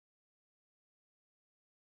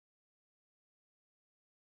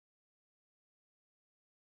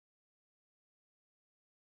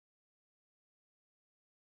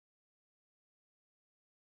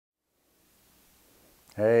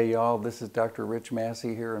Hey y'all, this is Dr. Rich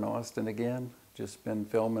Massey here in Austin again. Just been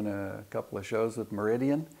filming a couple of shows with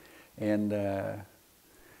Meridian, and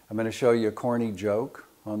I'm going to show you a corny joke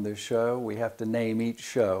on this show. We have to name each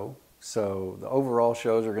show, so the overall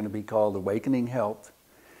shows are going to be called Awakening Health.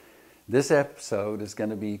 This episode is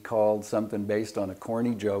going to be called something based on a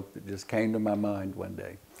corny joke that just came to my mind one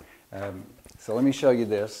day. So let me show you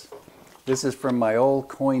this. This is from my old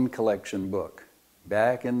coin collection book,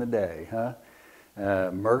 back in the day, huh?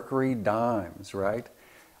 Mercury dimes, right?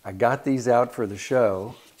 I got these out for the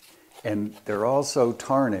show, and they're all so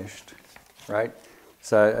tarnished, right?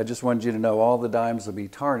 So I just wanted you to know all the dimes will be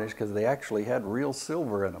tarnished because they actually had real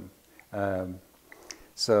silver in them.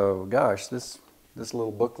 So gosh, this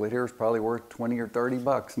little booklet here is probably worth 20 or 30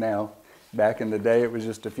 bucks now. Back in the day, it was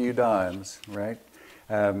just a few dimes, right?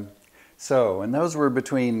 And those were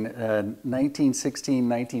between 1916 and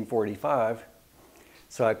 1945.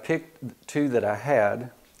 So I picked two that I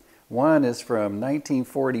had. One is from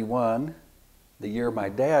 1941, the year my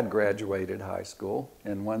dad graduated high school,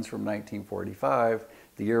 and one's from 1945,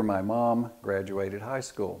 the year my mom graduated high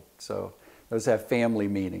school. So those have family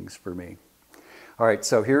meanings for me. All right,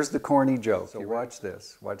 so here's the corny joke. So watch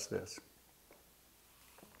this, watch this.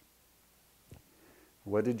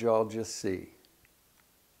 What did y'all just see?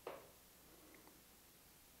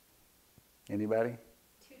 Anybody?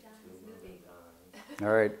 All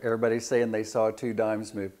right, everybody's saying they saw two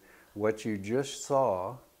dimes move. What you just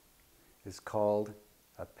saw is called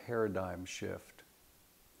a paradigm shift.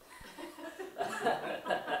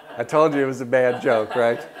 I told you it was a bad joke,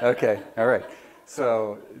 right? Okay, all right.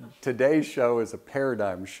 So today's show is a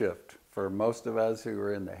paradigm shift for most of us who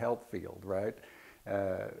are in the health field, right?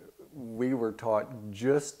 We were taught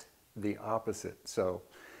just the opposite. So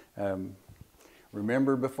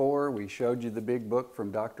remember before we showed you the big book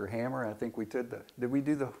from Dr. Hammer? I think we took we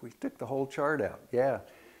took the whole chart out. Yeah,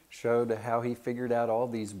 showed how he figured out all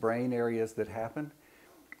these brain areas that happen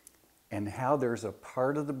and how there's a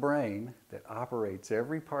part of the brain that operates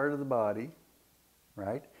every part of the body,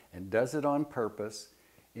 right? And does it on purpose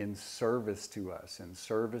in service to us, in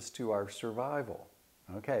service to our survival.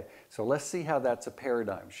 Okay, so let's see how that's a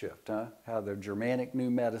paradigm shift, huh? How the Germanic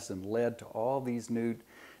New Medicine led to all these new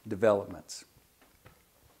developments.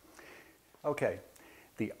 Okay,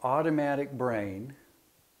 the automatic brain,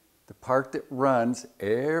 the part that runs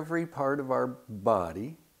every part of our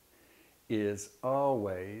body, is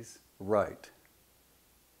always right.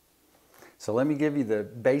 So let me give you the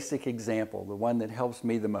basic example, the one that helps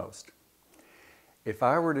me the most. If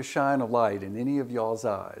I were to shine a light in any of y'all's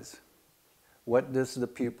eyes, what does the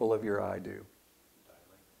pupil of your eye do?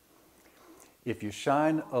 If you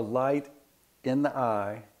shine a light in the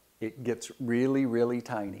eye, it gets really, really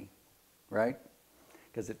tiny. Right?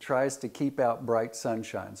 Because it tries to keep out bright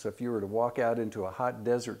sunshine. So if you were to walk out into a hot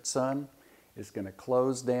desert sun, it's going to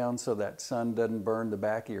close down so that sun doesn't burn the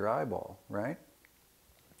back of your eyeball, right?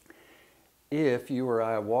 If you or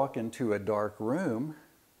I walk into a dark room,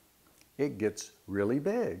 it gets really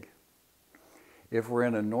big. If we're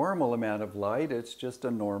in a normal amount of light, it's just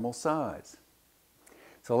a normal size.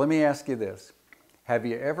 So let me ask you this. Have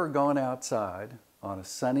you ever gone outside on a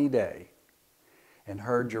sunny day and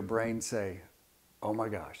heard your brain say, oh my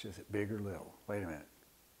gosh, is it big or little? Wait a minute.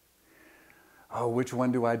 Oh, which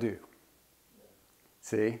one do I do?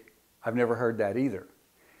 See, I've never heard that either.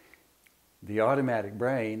 The automatic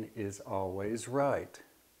brain is always right.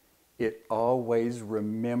 It always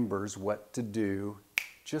remembers what to do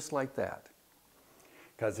just like that.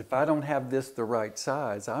 Because if I don't have this the right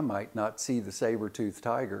size, I might not see the saber-toothed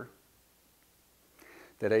tiger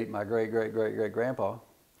that ate my great-great-great-great-grandpa,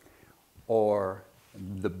 or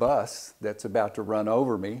the bus that's about to run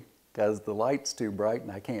over me because the light's too bright and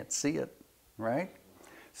I can't see it, right?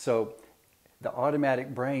 So the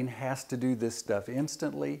automatic brain has to do this stuff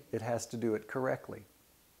instantly. It has to do it correctly.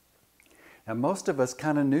 Now most of us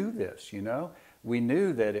kind of knew this, you know. We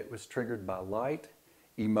knew that it was triggered by light.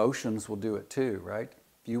 Emotions will do it too, right?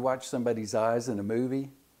 If you watch somebody's eyes in a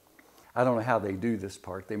movie, I don't know how they do this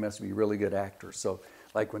part. They must be really good actors. So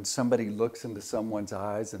like when somebody looks into someone's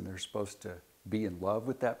eyes and they're supposed to be in love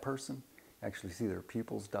with that person, actually see their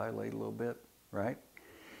pupils dilate a little bit, right?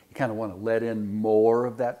 You kind of want to let in more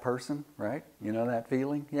of that person, right? You know that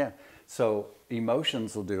feeling? Yeah. So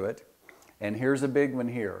emotions will do it. And here's a big one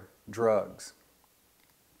here, drugs.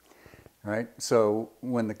 Right? So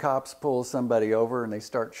when the cops pull somebody over and they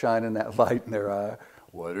start shining that light in their eye,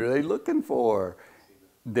 what are they looking for?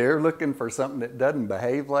 They're looking for something that doesn't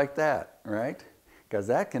behave like that, right? Because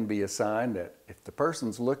that can be a sign that if the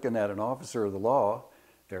person's looking at an officer of the law,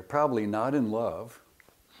 they're probably not in love,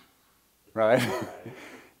 right?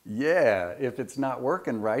 Yeah, if it's not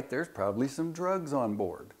working right, there's probably some drugs on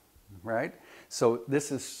board, right? So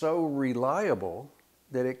this is so reliable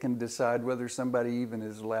that it can decide whether somebody even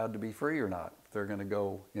is allowed to be free or not. If they're going to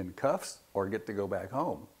go in cuffs or get to go back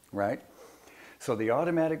home, right? So the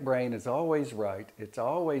automatic brain is always right. It's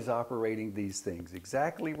always operating these things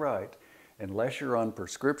exactly right, unless you're on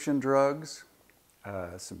prescription drugs,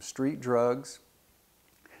 some street drugs.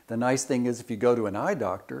 The nice thing is if you go to an eye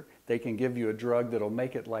doctor, they can give you a drug that'll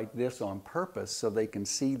make it like this on purpose so they can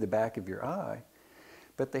see the back of your eye.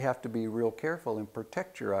 But they have to be real careful and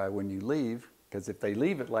protect your eye when you leave, because if they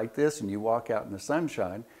leave it like this and you walk out in the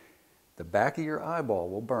sunshine, the back of your eyeball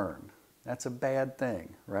will burn. That's a bad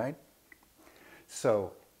thing, right?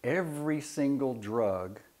 So every single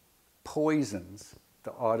drug poisons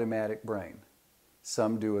the automatic brain.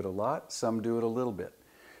 Some do it a lot, some do it a little bit.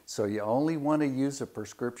 So you only want to use a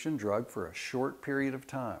prescription drug for a short period of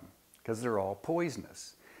time because they're all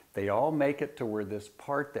poisonous. They all make it to where this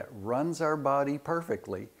part that runs our body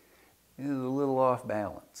perfectly is a little off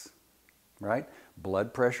balance, right?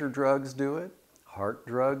 Blood pressure drugs do it, heart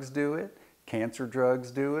drugs do it, cancer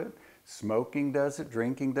drugs do it, smoking does it,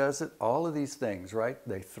 drinking does it, all of these things, right?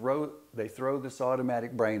 They throw this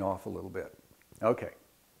automatic brain off a little bit. Okay,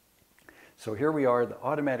 so here we are, the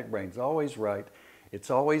automatic brain's always right. It's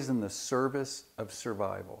always in the service of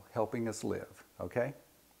survival, helping us live, okay?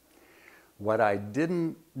 What I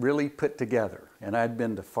didn't really put together, and I'd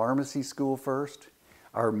been to pharmacy school first,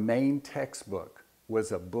 our main textbook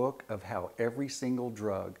was a book of how every single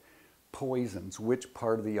drug poisons which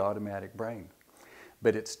part of the automatic brain.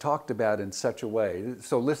 But it's talked about in such a way,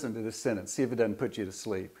 so listen to this sentence, see if it doesn't put you to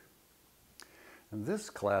sleep. This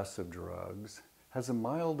class of drugs has a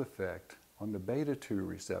mild effect on the beta-2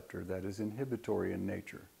 receptor that is inhibitory in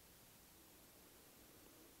nature.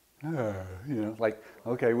 Like,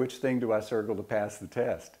 okay, which thing do I circle to pass the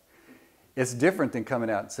test? It's different than coming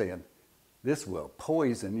out and saying, this will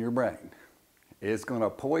poison your brain. It's going to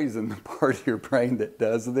poison the part of your brain that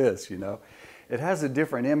does this, It has a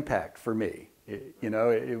different impact for me.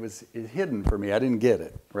 It was hidden for me. I didn't get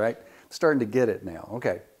it, right? I'm starting to get it now.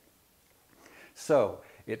 Okay. So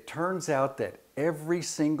it turns out that every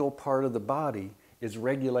single part of the body is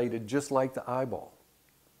regulated just like the eyeball.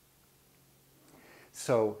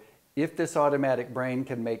 So if this automatic brain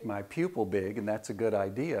can make my pupil big, and that's a good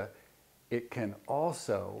idea, it can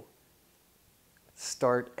also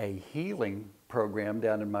start a healing program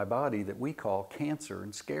down in my body that we call cancer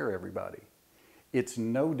and scare everybody. It's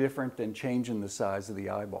no different than changing the size of the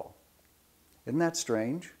eyeball. Isn't that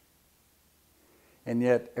strange? And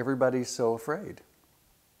yet everybody's so afraid.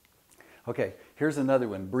 Okay, here's another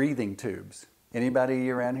one, breathing tubes. Anybody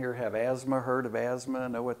around here have asthma, heard of asthma,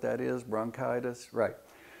 know what that is, bronchitis? Right.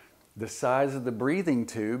 The size of the breathing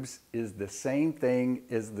tubes is the same thing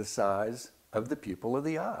as the size of the pupil of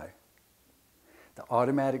the eye. The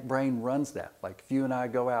automatic brain runs that. Like if you and I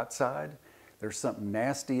go outside, there's something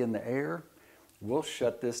nasty in the air, we'll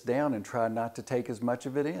shut this down and try not to take as much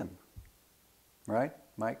of it in, right?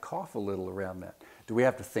 Might cough a little around that. Do we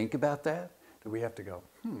have to think about that? Do we have to go,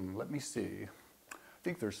 let me see. I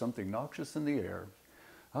think there's something noxious in the air.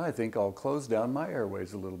 I think I'll close down my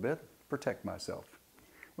airways a little bit, protect myself.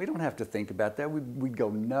 We don't have to think about that. We'd go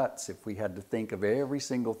nuts if we had to think of every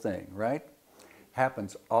single thing, right?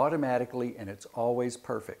 Happens automatically and it's always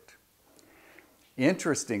perfect.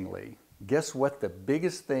 Interestingly, guess what the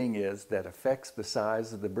biggest thing is that affects the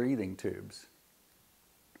size of the breathing tubes?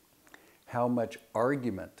 How much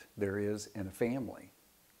argument there is in a family.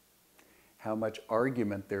 How much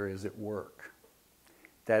argument there is at work.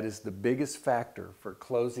 That is the biggest factor for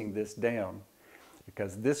closing this down,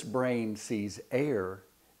 because this brain sees air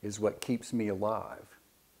is what keeps me alive.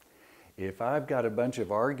 If I've got a bunch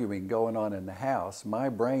of arguing going on in the house, my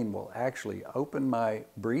brain will actually open my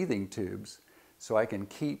breathing tubes so I can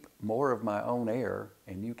keep more of my own air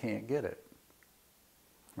and you can't get it.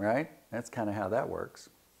 Right? That's kind of how that works.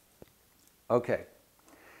 Okay.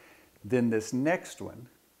 Then this next one,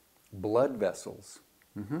 blood vessels.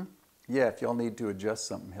 Yeah, if y'all need to adjust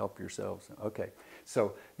something, help yourselves. Okay.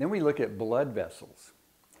 So then we look at blood vessels.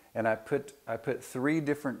 And I put 3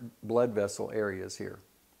 different blood vessel areas here.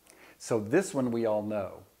 So this one we all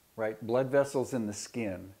know, right? Blood vessels in the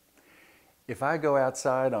skin. If I go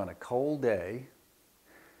outside on a cold day,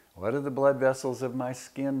 what do the blood vessels of my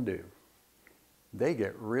skin do? They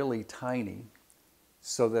get really tiny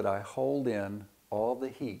so that I hold in all the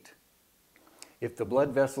heat. If the blood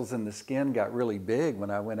vessels in the skin got really big when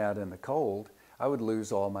I went out in the cold, I would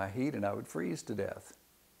lose all my heat and I would freeze to death,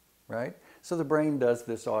 right? So the brain does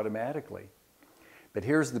this automatically. But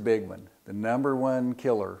here's the big one, the #1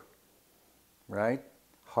 killer, right?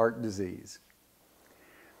 heart disease.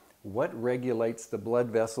 What regulates the blood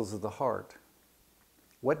vessels of the heart?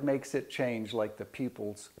 What makes it change like the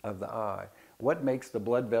pupils of the eye? What makes the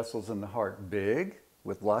blood vessels in the heart big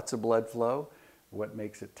with lots of blood flow? What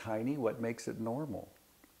makes it tiny? What makes it normal?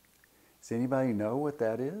 Does anybody know what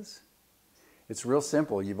that is? It's real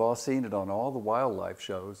simple. You've all seen it on all the wildlife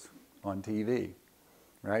shows on TV,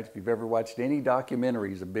 right? If you've ever watched any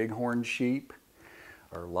documentaries of bighorn sheep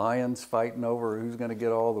or lions fighting over who's going to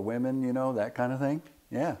get all the women, you know, that kind of thing.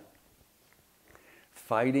 Yeah.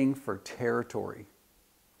 Fighting for territory.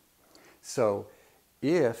 So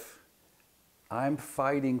if I'm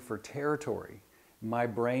fighting for territory, my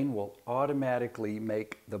brain will automatically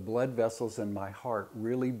make the blood vessels in my heart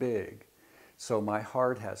really big. So my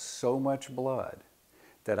heart has so much blood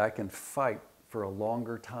that I can fight for a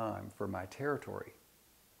longer time for my territory.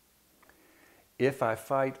 If I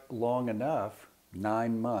fight long enough,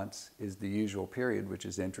 9 months is the usual period, which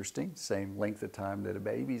is interesting, same length of time that a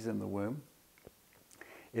baby's in the womb.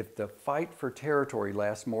 If the fight for territory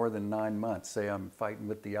lasts more than 9 months, say I'm fighting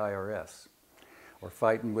with the IRS or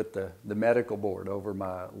fighting with the medical board over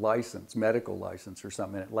my license, medical license or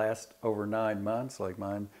something, and it lasts over 9 months, like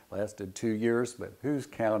mine lasted 2 years, but who's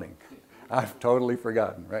counting? I've totally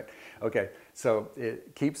forgotten, right? Okay, so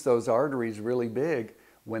it keeps those arteries really big.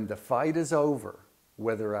 When the fight is over,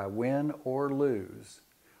 whether I win or lose,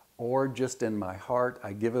 or just in my heart,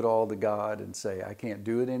 I give it all to God and say, I can't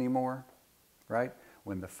do it anymore, right?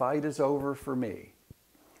 When the fight is over for me,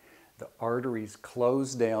 the arteries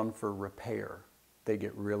close down for repair. They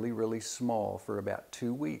get really, really small for about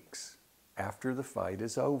 2 weeks after the fight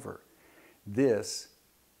is over. This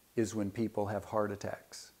is when people have heart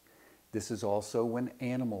attacks. This is also when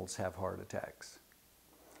animals have heart attacks.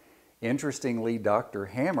 Interestingly, Dr.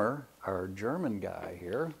 Hammer, our German guy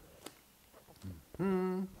here,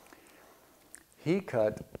 he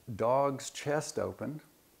cut dogs' chest open,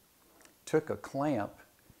 took a clamp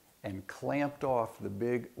and clamped off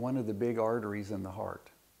one of the big arteries in the heart.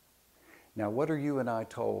 Now, what are you and I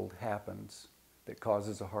told happens that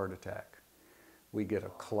causes a heart attack? We get a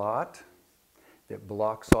clot that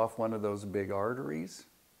blocks off one of those big arteries,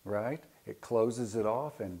 right? It closes it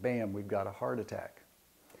off and bam, we've got a heart attack.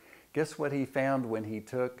 Guess what he found when he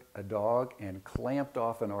took a dog and clamped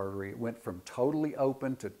off an artery? It went from totally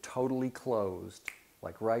open to totally closed,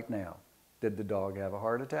 like right now. Did the dog have a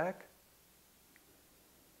heart attack?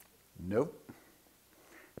 Nope.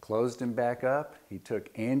 Closed him back up. He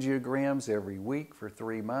took angiograms every week for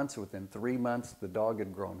 3 months. Within 3 months, the dog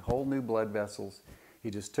had grown whole new blood vessels. He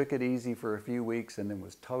just took it easy for a few weeks and then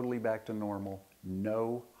was totally back to normal.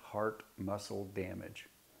 No heart muscle damage.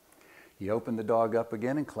 He opened the dog up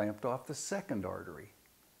again and clamped off the second artery.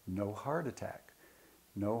 No heart attack.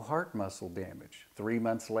 No heart muscle damage. 3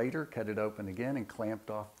 months later, cut it open again and clamped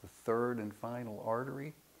off the third and final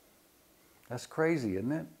artery. That's crazy,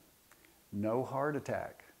 isn't it? No heart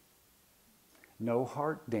attack. No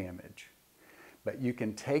heart damage. But you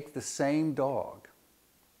can take the same dog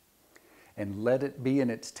and let it be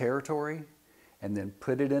in its territory and then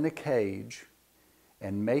put it in a cage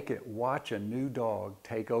and make it watch a new dog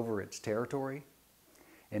take over its territory,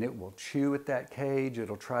 and it will chew at that cage.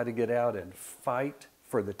 It'll try to get out and fight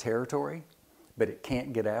for the territory, but it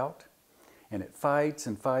can't get out. And it fights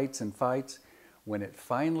and fights and fights. When it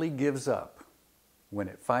finally gives up,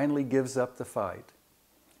 the fight,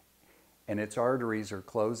 and its arteries are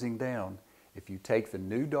closing down, if you take the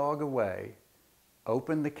new dog away,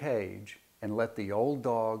 open the cage, and let the old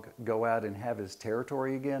dog go out and have his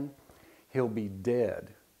territory again, he'll be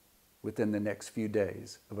dead within the next few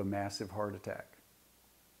days of a massive heart attack.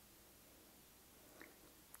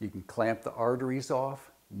 You can clamp the arteries off,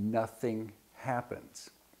 nothing happens.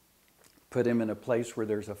 Put him in a place where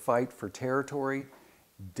there's a fight for territory,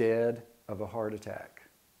 dead of a heart attack.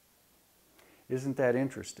 Isn't that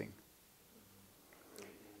interesting?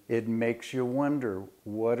 It makes you wonder,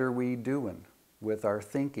 what are we doing with our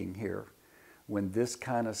thinking here when this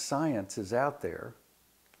kind of science is out there?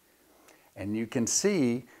 And you can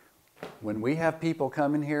see when we have people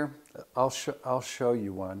come in here, I'll show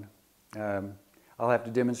you one. I'll have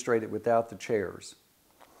to demonstrate it without the chairs.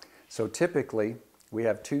 So typically, we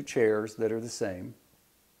have 2 chairs that are the same.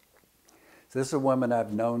 So this is a woman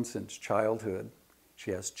I've known since childhood.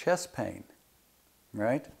 She has chest pain,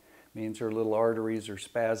 right? Means her little arteries are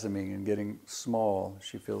spasming and getting small.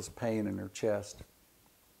 She feels pain in her chest.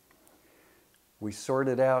 We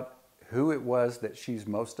sorted out who it was that she's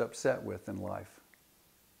most upset with in life.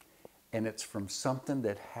 And it's from something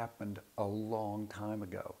that happened a long time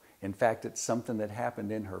ago. In fact, it's something that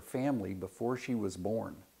happened in her family before she was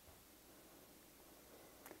born.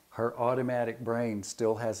 Her automatic brain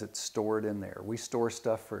still has it stored in there. We store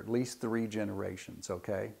stuff for at least 3 generations,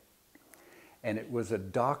 okay? And it was a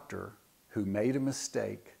doctor who made a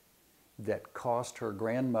mistake that cost her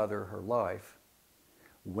grandmother her life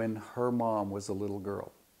when her mom was a little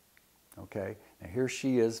girl, okay? Now here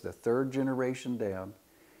she is, the 3rd generation down.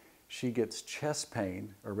 She gets chest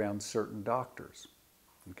pain around certain doctors,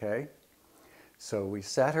 okay? So we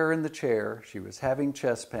sat her in the chair. She was having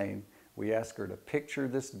chest pain. We asked her to picture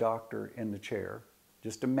this doctor in the chair.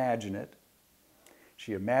 Just imagine it.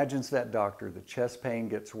 She imagines that doctor. The chest pain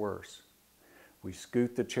gets worse. We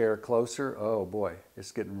scoot the chair closer. Oh boy,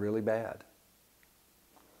 it's getting really bad.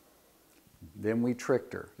 Then we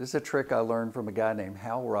tricked her. This is a trick I learned from a guy named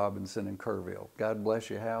Hal Robinson in Kerrville. God bless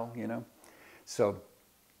you, Hal, you know. So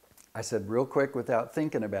I said real quick without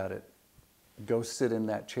thinking about it, go sit in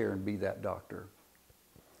that chair and be that doctor.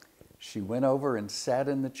 She went over and sat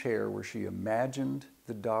in the chair where she imagined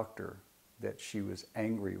the doctor that she was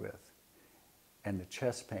angry with, and the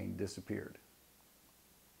chest pain disappeared.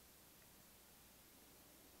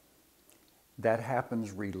 That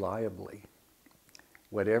happens reliably.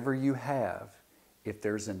 Whatever you have, if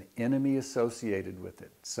there's an enemy associated with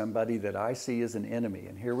it, somebody that I see as an enemy,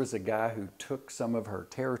 and here was a guy who took some of her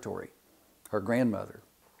territory, her grandmother,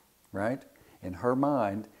 right? In her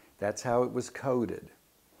mind, that's how it was coded.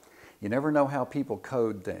 You never know how people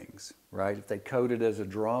code things, right? If they code it as a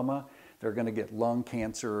drama, they're going to get lung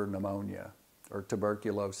cancer or pneumonia or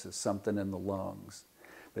tuberculosis, something in the lungs.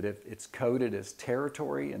 But if it's coded as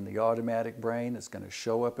territory in the automatic brain, it's going to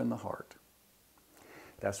show up in the heart.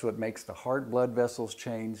 That's what makes the heart blood vessels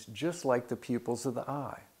change, just like the pupils of the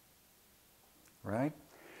eye, right?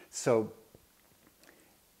 So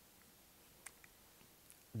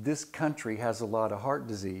this country has a lot of heart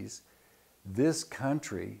disease. This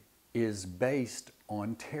country is based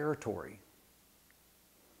on territory.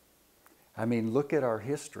 I mean, look at our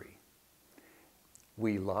history.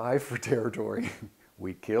 We lie for territory.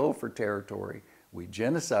 We kill for territory. We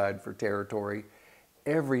genocide for territory.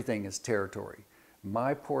 Everything is territory.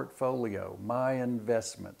 My portfolio, my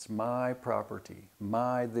investments, my property,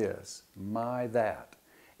 my this, my that.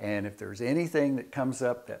 And if there's anything that comes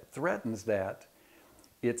up that threatens that,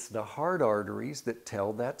 it's the heart arteries that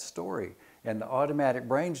tell that story. And the automatic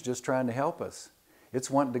brain's just trying to help us.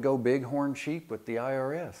 It's wanting to go bighorn sheep with the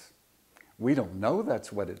IRS. We don't know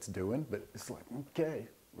that's what it's doing, but it's like, okay,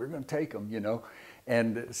 we're going to take them, you know.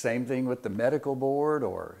 And same thing with the medical board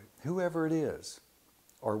or whoever it is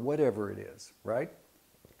or whatever it is, right?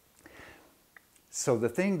 So the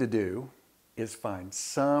thing to do is find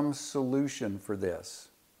some solution for this.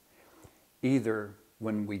 Either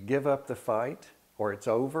when we give up the fight or it's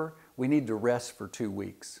over, we need to rest for 2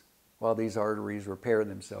 weeks while these arteries repair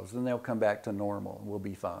themselves. Then they'll come back to normal and we'll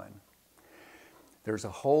be fine. There's a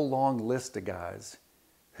whole long list of guys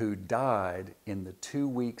who died in the 2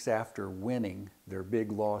 weeks after winning their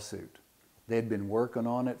big lawsuit. They'd been working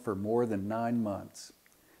on it for more than 9 months.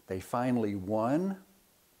 They finally won.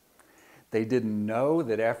 They didn't know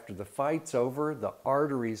that after the fight's over, the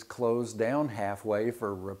arteries close down halfway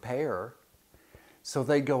for repair. So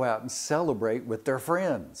they go out and celebrate with their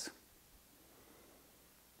friends.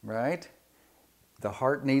 Right? The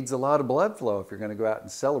heart needs a lot of blood flow if you're going to go out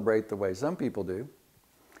and celebrate the way some people do.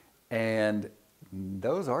 And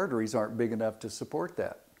those arteries aren't big enough to support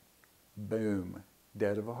that. Boom,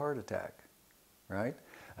 dead of a heart attack. Right?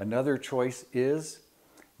 Another choice is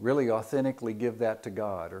really authentically give that to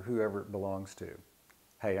God or whoever it belongs to.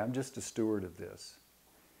 Hey, I'm just a steward of this.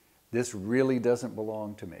 This really doesn't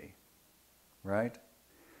belong to me. Right?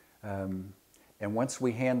 And once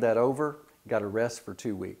we hand that over, got to rest for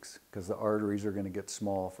 2 weeks because the arteries are going to get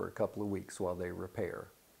small for a couple of weeks while they repair.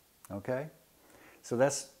 Okay? So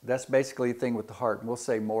that's basically the thing with the heart, and we'll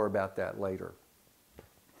say more about that later.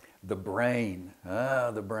 The brain.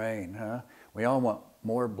 The brain, huh? We all want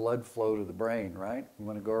more blood flow to the brain, right? We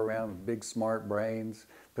want to go around with big smart brains,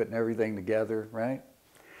 putting everything together, right?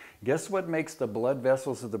 Guess what makes the blood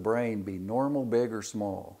vessels of the brain be normal, big, or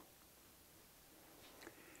small?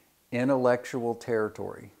 Intellectual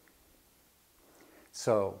territory.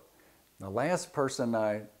 So, the last person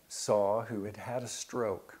I saw who had had a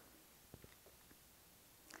stroke,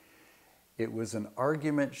 it was an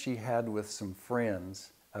argument she had with some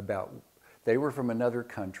friends about, they were from another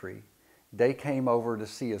country. They came over to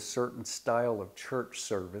see a certain style of church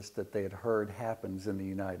service that they had heard happens in the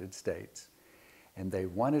United States. And they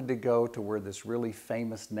wanted to go to where this really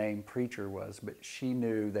famous name preacher was, but she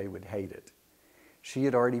knew they would hate it. She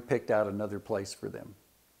had already picked out another place for them.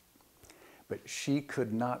 But she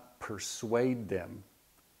could not persuade them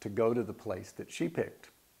to go to the place that she picked.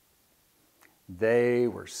 They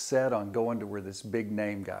were set on going to where this big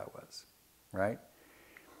name guy was, right?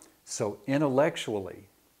 So intellectually,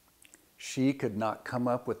 she could not come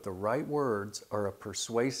up with the right words or a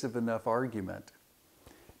persuasive enough argument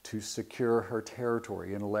to secure her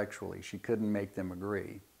territory intellectually. She couldn't make them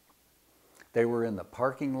agree. They were in the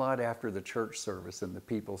parking lot after the church service, and the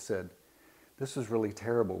people said, "This was really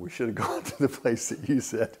terrible. We should have gone to the place that you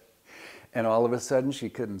said." And all of a sudden, she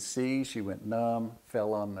couldn't see. She went numb,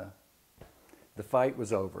 fell on the fight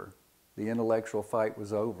was over. The intellectual fight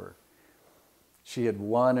was over. She had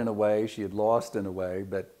won in a way, she had lost in a way,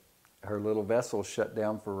 but her little vessel shut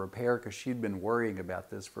down for repair because she'd been worrying about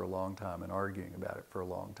this for a long time and arguing about it for a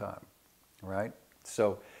long time, right?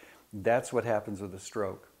 So that's what happens with a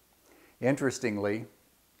stroke. Interestingly,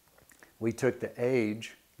 we took the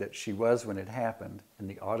age that she was when it happened, and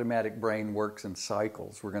the automatic brain works in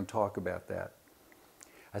cycles. We're going to talk about that.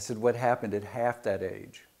 I said, what happened at half that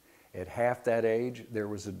age? At half that age, there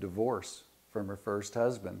was a divorce from her first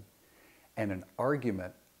husband and an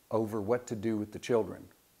argument over what to do with the children.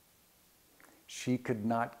 She could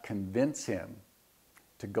not convince him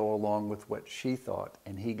to go along with what she thought,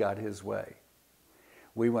 and he got his way.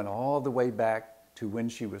 We went all the way back to when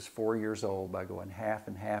she was 4 years old by going half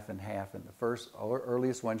and half and half, and the first,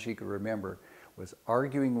 earliest one she could remember was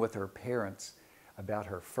arguing with her parents about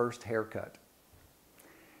her first haircut.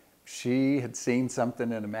 She had seen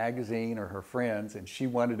something in a magazine or her friends, and she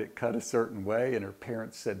wanted it cut a certain way, and her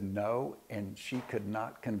parents said no, and she could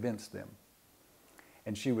not convince them.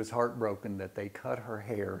 And she was heartbroken that they cut her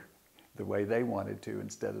hair the way they wanted to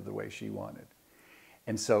instead of the way she wanted.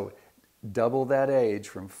 And so double that age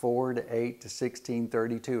from 4 to 8 to 16,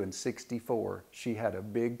 32, and 64, she had a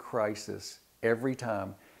big crisis every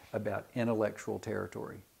time about intellectual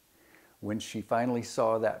territory. When she finally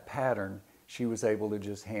saw that pattern, she was able to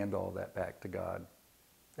just hand all that back to God.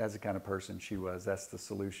 That's the kind of person she was. That's the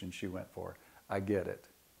solution she went for. I get it.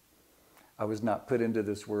 I was not put into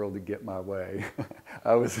this world to get my way.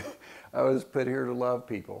 I was put here to love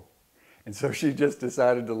people. And so she just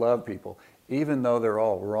decided to love people, even though they're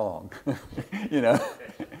all wrong. You know,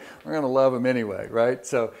 we're going to love them anyway, right?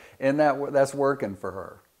 So, and that's working for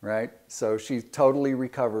her, right? So she's totally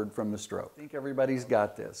recovered from the stroke. I think everybody's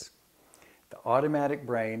got this. The automatic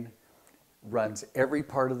brain runs every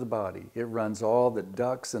part of the body. It runs all the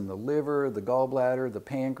ducts in the liver, the gallbladder, the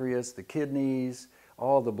pancreas, the kidneys,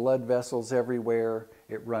 all the blood vessels everywhere.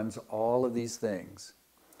 It runs all of these things.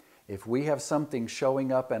 If we have something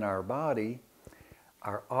showing up in our body,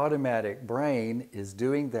 our automatic brain is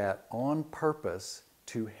doing that on purpose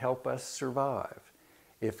to help us survive.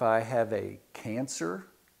 If I have a cancer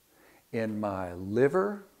in my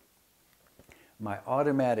liver, my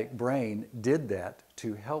automatic brain did that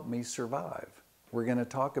to help me survive. We're going to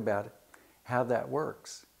talk about how that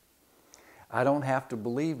works. I don't have to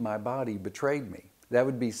believe my body betrayed me. That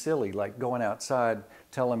would be silly, like going outside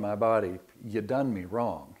telling my body, you done me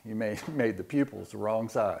wrong. You made the pupils the wrong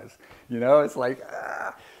size. You know, it's like,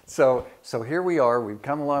 ah. So here we are, we've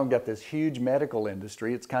come along, got this huge medical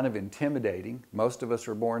industry. It's kind of intimidating. Most of us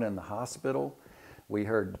were born in the hospital. We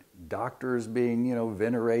heard doctors being,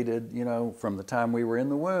 venerated, from the time we were in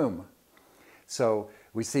the womb. So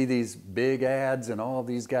we see these big ads and all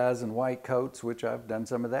these guys in white coats, which I've done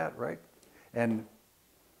some of that, right? And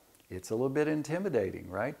it's a little bit intimidating,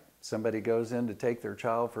 right? Somebody goes in to take their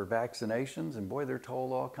child for vaccinations, and boy, they're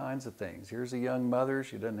told all kinds of things. Here's a young mother,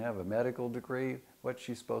 she doesn't have a medical degree. What's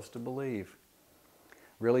she supposed to believe?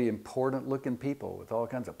 Really important looking people with all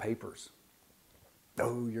kinds of papers.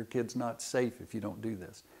 Oh, your kid's not safe if you don't do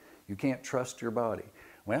this. You can't trust your body.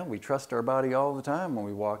 Well, we trust our body all the time when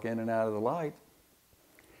we walk in and out of the light.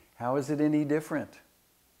 How is it any different,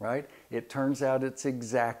 right? It turns out it's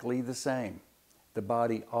exactly the same. The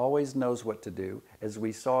body always knows what to do. As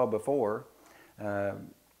we saw before,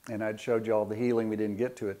 and I'd showed you all the healing, we didn't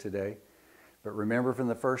get to it today, but remember from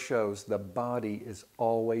the first shows, the body is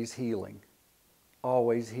always healing,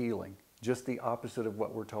 just the opposite of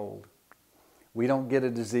what we're told. We don't get a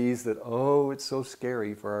disease that, oh, it's so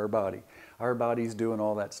scary for our body. Our body's doing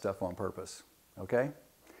all that stuff on purpose, okay?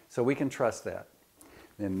 So we can trust that.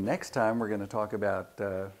 Then next time we're going to talk about,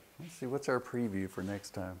 let's see, what's our preview for next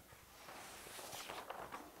time?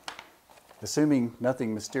 Assuming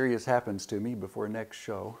nothing mysterious happens to me before next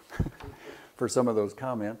show for some of those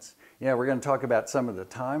comments. Yeah, we're going to talk about some of the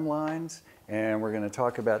timelines, and we're going to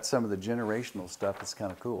talk about some of the generational stuff that's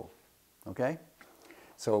kind of cool, okay?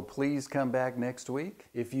 So please come back next week.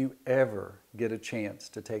 If you ever get a chance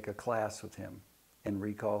to take a class with him in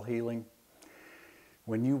Recall Healing,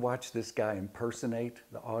 when you watch this guy impersonate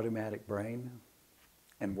the automatic brain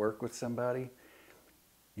and work with somebody,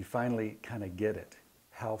 you finally kind of get it,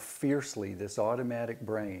 how fiercely this automatic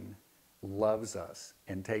brain loves us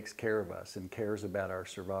and takes care of us and cares about our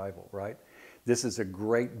survival, right? This is a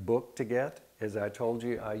great book to get. As I told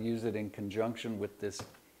you, I use it in conjunction with this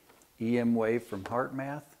EM wave from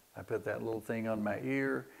HeartMath. I put that little thing on my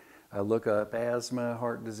ear. I look up asthma,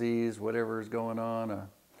 heart disease, whatever is going on, a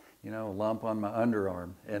lump on my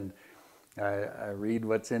underarm. And I read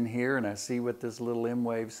what's in here and I see what this little M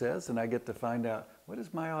wave says, and I get to find out, what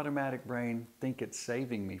does my automatic brain think it's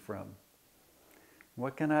saving me from?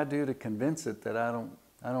 What can I do to convince it that I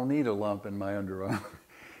don't need a lump in my underarm?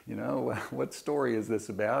 What story is this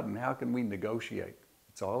about, and how can we negotiate?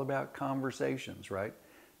 It's all about conversations, right?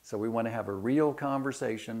 So we want to have a real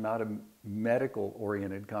conversation, not a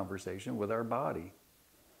medical-oriented conversation with our body.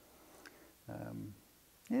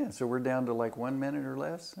 So we're down to like 1 minute or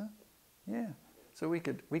less. Huh? Yeah. So we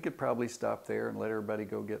could probably stop there and let everybody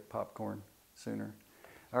go get popcorn sooner.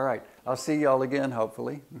 All right. I'll see y'all again,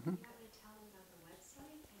 hopefully. Mm-hmm.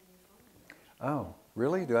 Oh,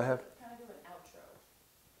 really? Do I have? Kind of do an outro.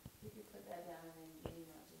 You could put that down and then,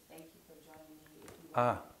 just thank you for joining me.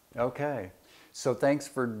 Okay. So thanks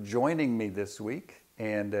for joining me this week.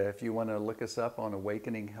 And if you want to look us up on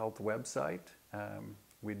Awakening Health website,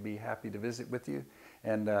 we'd be happy to visit with you.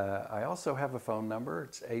 And I also have a phone number.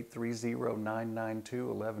 It's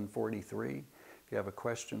 830-992-1143 if you have a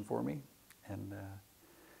question for me. And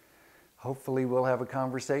hopefully we'll have a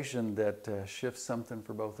conversation that shifts something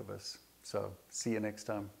for both of us. So see you next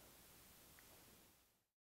time.